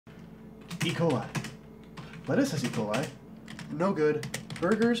E. coli. Lettuce has E. coli. No good.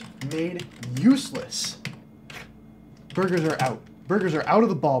 Burgers made useless. Burgers are out. Burgers are out of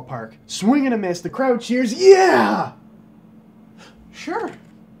the ballpark. Swing and a miss. The crowd cheers. Yeah! Sure.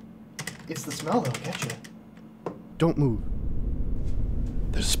 It's the smell that'll get you. Don't move.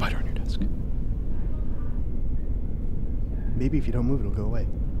 There's a spider on your desk. Maybe if you don't move, it'll go away.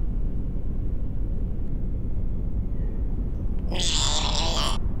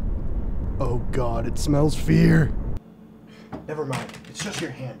 Oh God, it smells fear. Never mind, it's just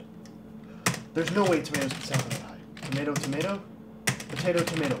your hand. There's no way tomatoes can sound that high. Tomato, tomato. Potato,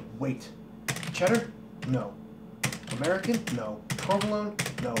 tomato. Wait. Cheddar? No. American? No. Provolone?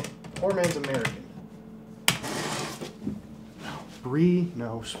 No. Poor man's American. No. Brie?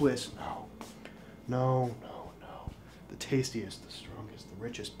 No. Swiss? No. No, no, no. The tastiest, the strongest, the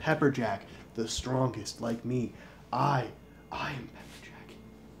richest. Pepper Jack, the strongest, like me. I am Pepper Jack.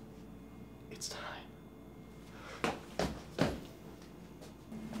 It's time.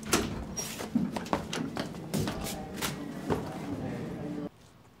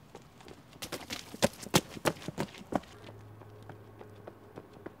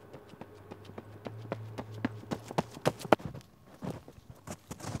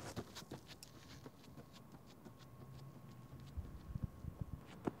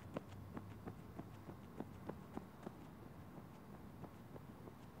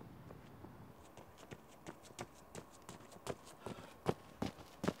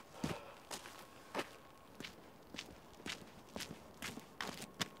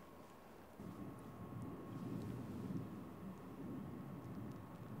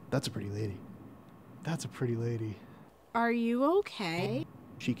 That's a pretty lady. That's a pretty lady. Are you okay?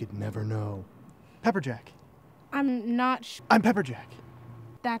 She could never know. Pepper Jack. I'm not sure. I'm Pepper Jack.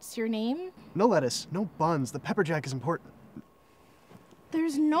 That's your name? No lettuce, no buns. The Pepper Jack is important.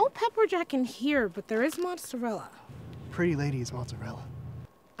 There's no pepper jack in here, but there is mozzarella. Pretty lady is mozzarella.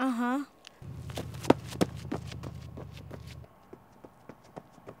 Uh-huh.